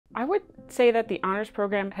I would say that the honors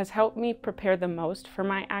program has helped me prepare the most for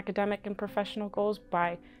my academic and professional goals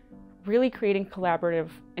by really creating collaborative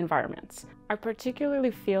environments. I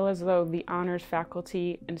particularly feel as though the honors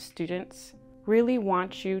faculty and students really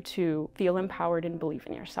want you to feel empowered and believe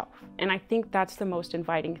in yourself. And I think that's the most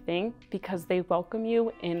inviting thing, because they welcome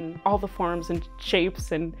you in all the forms and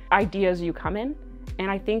shapes and ideas you come in.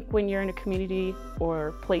 And I think when you're in a community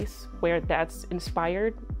or place where that's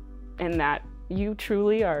inspired and that you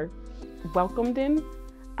truly are welcomed in,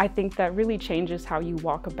 I think that really changes how you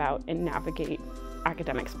walk about and navigate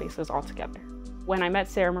academic spaces altogether. When I met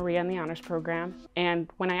Sarah Maria in the honors program, and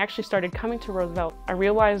when I actually started coming to Roosevelt, I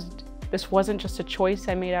realized this wasn't just a choice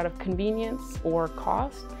I made out of convenience or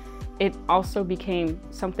cost. It also became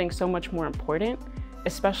something so much more important,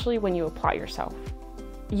 especially when you apply yourself.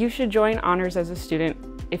 You should join honors as a student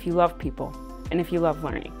if you love people and if you love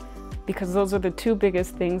learning, because those are the two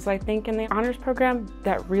biggest things I think in the honors program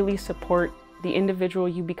that really support the individual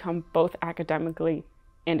you become, both academically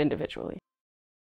and individually.